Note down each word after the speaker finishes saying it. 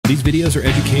These videos are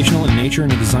educational in nature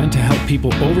and are designed to help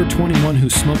people over 21 who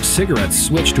smoke cigarettes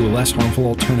switch to a less harmful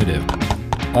alternative.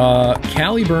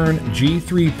 Caliburn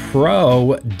G3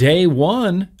 Pro, day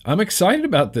one. I'm excited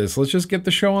about this. Let's just get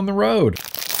the show on the road.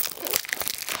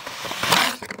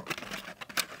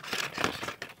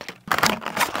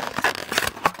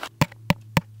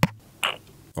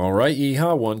 All right,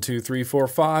 yeehaw, 1, 2, 3, 4,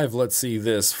 5. Let's see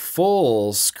this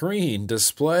full screen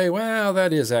display. Wow,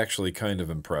 that is actually kind of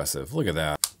impressive. Look at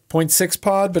that. 0.6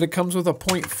 pod, but it comes with a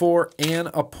 0.4 and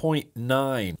a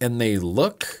 0.9. And they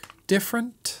look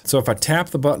different. So if I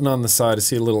tap the button on the side, I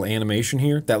see a little animation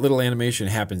here. That little animation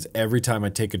happens every time I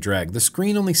take a drag. The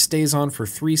screen only stays on for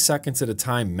 3 seconds at a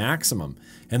time maximum,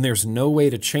 and there's no way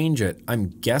to change it.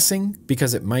 I'm guessing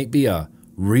because it might be a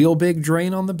real big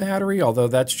drain on the battery, although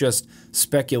that's just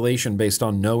speculation based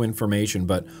on no information.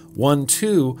 But 1,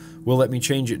 2 will let me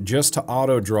change it just to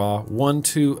auto draw. 1,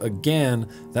 2 again,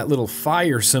 that little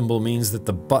fire symbol means that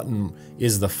the button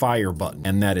is the fire button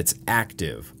and that it's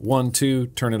active. 1, 2,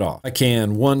 turn it off. I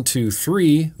can 1, 2,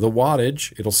 3, the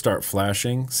wattage, it'll start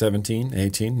flashing. 17,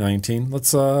 18, 19,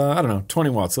 let's I don't know, 20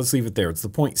 watts, let's leave it there. It's the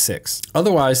 0.6.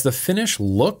 Otherwise, the finish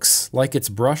looks like it's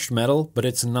brushed metal, but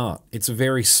it's not. It's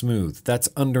very smooth. That's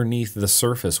underneath the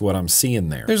surface what I'm seeing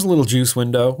there. There's a little juice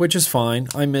window, which is fine.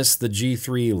 I miss the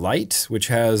G3 Lite, which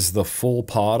has the full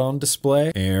pod on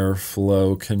display.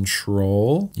 Airflow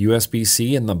control,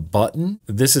 USB-C, and the button.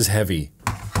 This is heavy.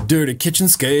 Dirty kitchen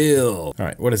scale. All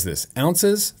right, what is this?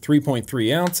 Ounces,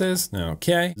 3.3 ounces,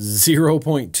 okay.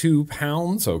 0.2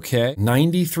 pounds, okay.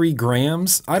 93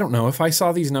 grams. I don't know, if I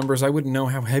saw these numbers, I wouldn't know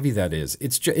how heavy that is.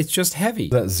 It's just heavy.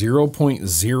 That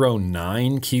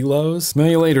 0.09 kilos. Smell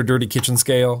you later, dirty kitchen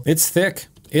scale. It's thick,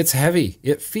 it's heavy.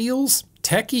 It feels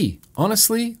techie.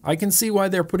 Honestly, I can see why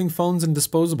they're putting phones in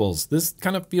disposables. This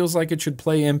kind of feels like it should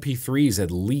play MP3s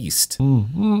at least.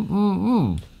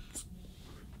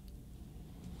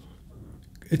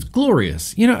 It's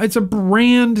glorious. You know, it's a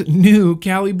brand new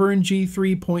Caliburn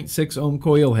G3 0.6 ohm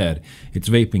coil head. It's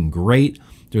vaping great.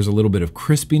 There's a little bit of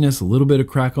crispiness, a little bit of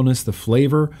crackleness. The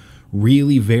flavor,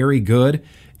 really very good.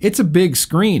 It's a big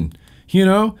screen, you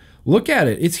know? Look at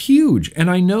it, it's huge. And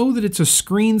I know that it's a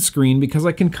screen because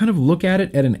I can kind of look at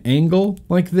it at an angle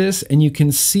like this and you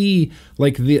can see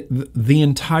like the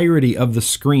entirety of the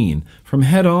screen. From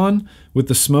head on with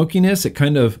the smokiness, it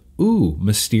kind of, ooh,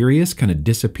 mysterious, kind of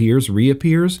disappears,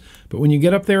 reappears. But when you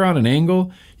get up there on an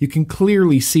angle, you can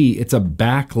clearly see it's a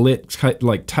backlit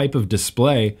like type of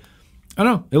display. I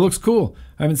don't know, it looks cool.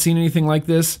 I haven't seen anything like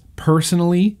this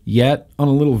personally yet on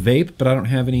a little vape, but I don't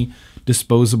have any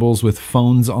disposables with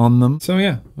phones on them. So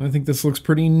yeah, I think this looks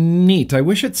pretty neat. I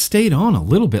wish it stayed on a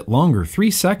little bit longer.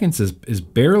 3 seconds is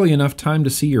barely enough time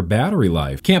to see your battery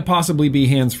life. Can't possibly be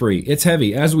hands-free. It's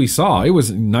heavy. As we saw, it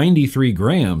was 93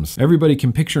 grams. Everybody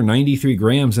can picture 93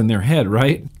 grams in their head,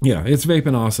 right? Yeah, it's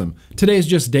vaping awesome. Today's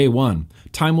just day one.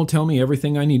 Time will tell me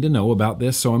everything I need to know about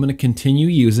this, so I'm gonna continue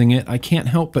using it. I can't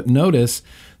help but notice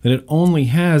that it only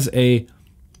has a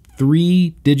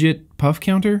 3-digit puff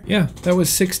counter. Yeah, that was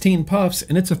 16 puffs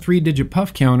and it's a 3-digit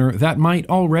puff counter. That might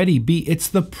already be, it's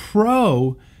the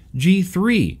Pro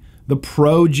G3. The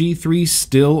Pro G3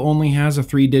 still only has a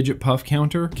 3-digit puff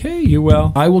counter. Okay,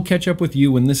 well, I will catch up with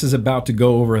you when this is about to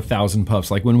go over 1,000 puffs,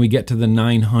 like when we get to the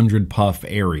 900 puff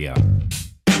area.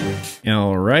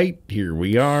 All right, here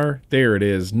we are. There it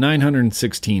is,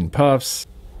 916 puffs.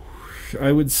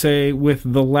 I would say with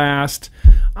the last,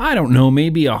 I don't know,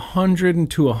 maybe 100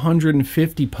 to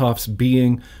 150 puffs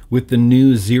being with the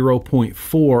new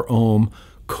 0.4 ohm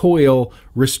coil,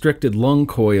 restricted lung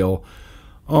coil.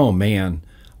 Oh man,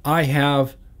 I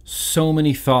have so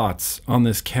many thoughts on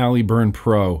this Caliburn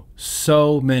Pro.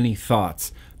 So many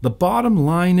thoughts. The bottom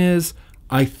line is,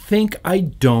 I think I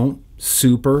don't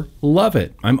super love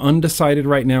it. I'm undecided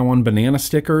right now on banana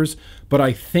stickers, but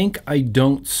I think I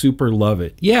don't super love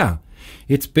it. Yeah.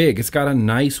 It's big. It's got a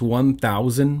nice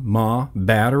 1000 mAh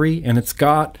battery, and it's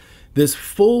got this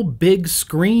full big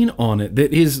screen on it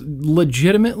that is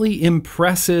legitimately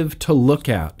impressive to look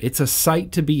at. It's a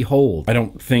sight to behold. I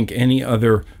don't think any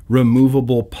other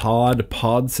removable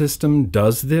pod system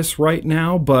does this right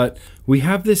now, but we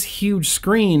have this huge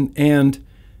screen and,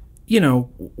 you know,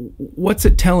 what's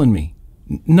it telling me?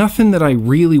 Nothing that I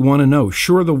really want to know.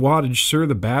 Sure, the wattage, sure,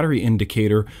 the battery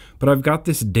indicator, but I've got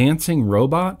this dancing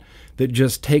robot that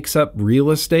just takes up real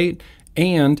estate,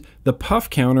 and the puff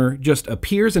counter just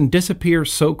appears and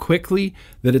disappears so quickly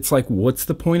that it's like, what's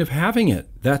the point of having it?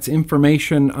 That's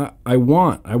information I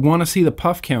want. I want to see the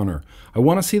puff counter. I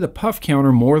want to see the puff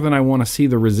counter more than I want to see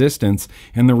the resistance,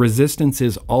 and the resistance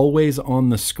is always on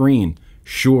the screen.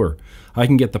 Sure, I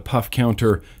can get the puff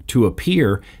counter to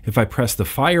appear if I press the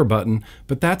fire button,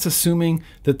 but that's assuming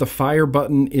that the fire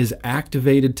button is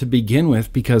activated to begin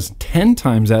with, because 10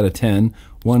 times out of 10,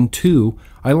 1, 2,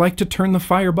 I like to turn the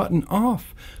fire button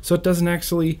off so it doesn't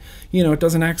actually, it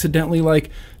doesn't accidentally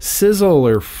like sizzle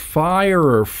or fire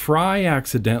or fry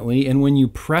accidentally, and when you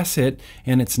press it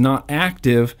and it's not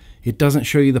active, it doesn't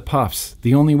show you the puffs.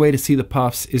 The only way to see the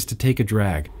puffs is to take a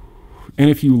drag. And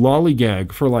if you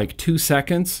lollygag for like 2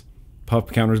 seconds,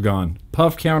 puff counter's gone.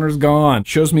 Puff counter's gone.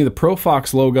 Shows me the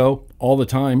Profox logo all the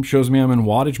time. Shows me I'm in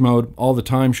wattage mode all the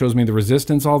time. Shows me the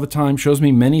resistance all the time. Shows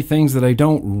me many things that I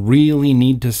don't really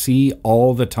need to see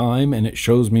all the time. And it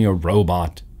shows me a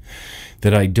robot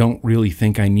that I don't really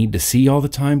think I need to see all the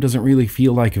time. Doesn't really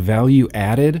feel like value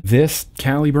added. This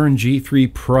Caliburn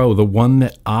G3 Pro, the one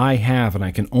that I have, and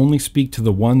I can only speak to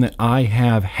the one that I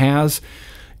have, has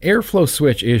airflow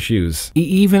switch issues,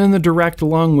 even in the direct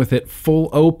lung with it full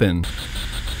open.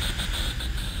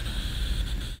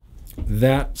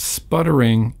 That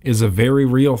sputtering is a very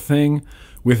real thing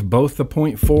with both the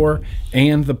 0.4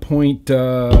 and the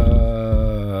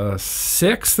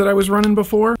 0.6 that I was running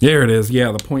before. There it is,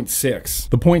 yeah, the 0.6.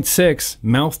 The 0.6,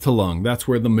 mouth to lung, that's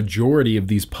where the majority of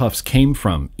these puffs came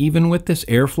from. Even with this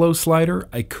airflow slider,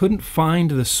 I couldn't find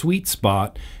the sweet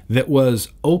spot that was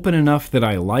open enough that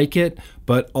I like it,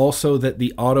 but also that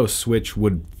the auto switch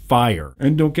would fire.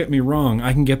 And don't get me wrong,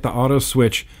 I can get the auto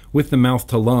switch with the mouth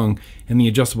to lung and the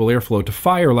adjustable airflow to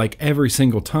fire like every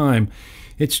single time.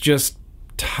 It's just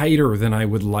tighter than I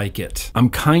would like it. I'm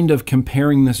kind of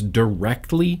comparing this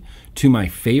directly to my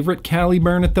favorite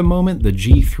Caliburn at the moment, the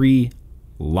G3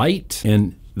 Lite,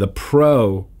 and the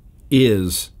Pro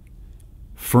is,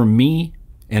 for me,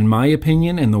 in my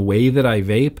opinion, and the way that I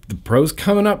vape, the Pro's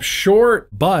coming up short,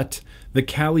 but the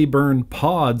Caliburn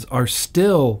pods are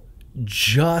still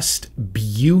just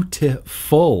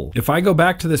beautiful. If I go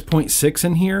back to this 0.6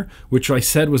 in here, which I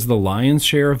said was the lion's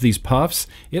share of these puffs,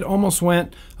 it almost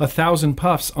went 1,000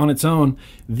 puffs on its own.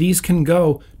 These can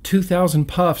go 2,000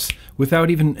 puffs without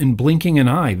even blinking an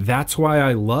eye. That's why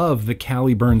I love the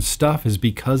Caliburn stuff, is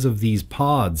because of these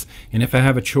pods. And if I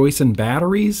have a choice in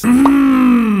batteries,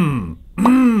 the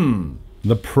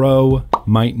Pro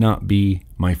might not be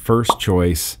my first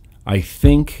choice. I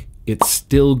think it's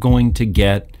still going to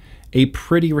get a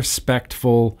pretty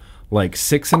respectful, like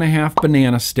 6.5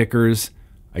 banana stickers.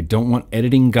 I don't want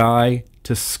editing guy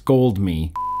to scold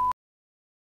me.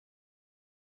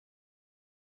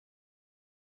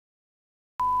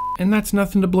 And that's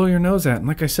nothing to blow your nose at. And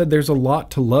like I said, there's a lot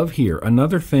to love here.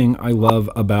 Another thing I love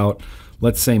about,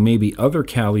 let's say, maybe other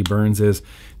Caliburns is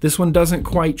this one doesn't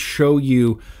quite show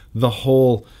you the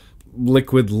whole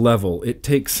liquid level. It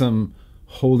takes some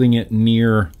holding it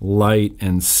near light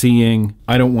and seeing.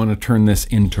 I don't want to turn this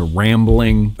into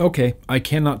rambling. Okay, I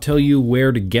cannot tell you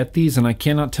where to get these, and I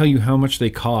cannot tell you how much they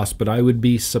cost, but I would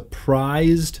be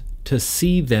surprised to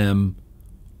see them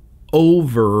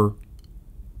over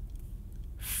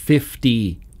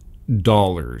 $50.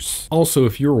 Also,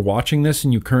 if you're watching this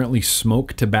and you currently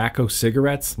smoke tobacco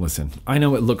cigarettes, listen, I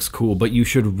know it looks cool, but you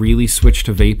should really switch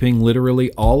to vaping.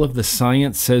 Literally, all of the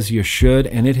science says you should,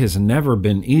 and it has never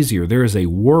been easier. There is a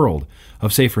world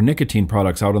of safer nicotine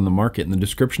products out on the market. In the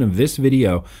description of this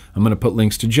video, I'm going to put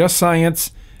links to Just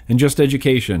Science and Just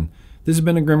Education. This has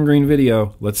been a GrimmGreen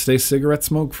video. Let's stay cigarette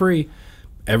smoke free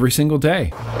every single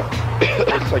day.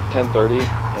 It's like 10:30,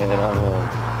 and I'm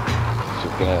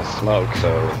just gonna smoke,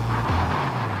 so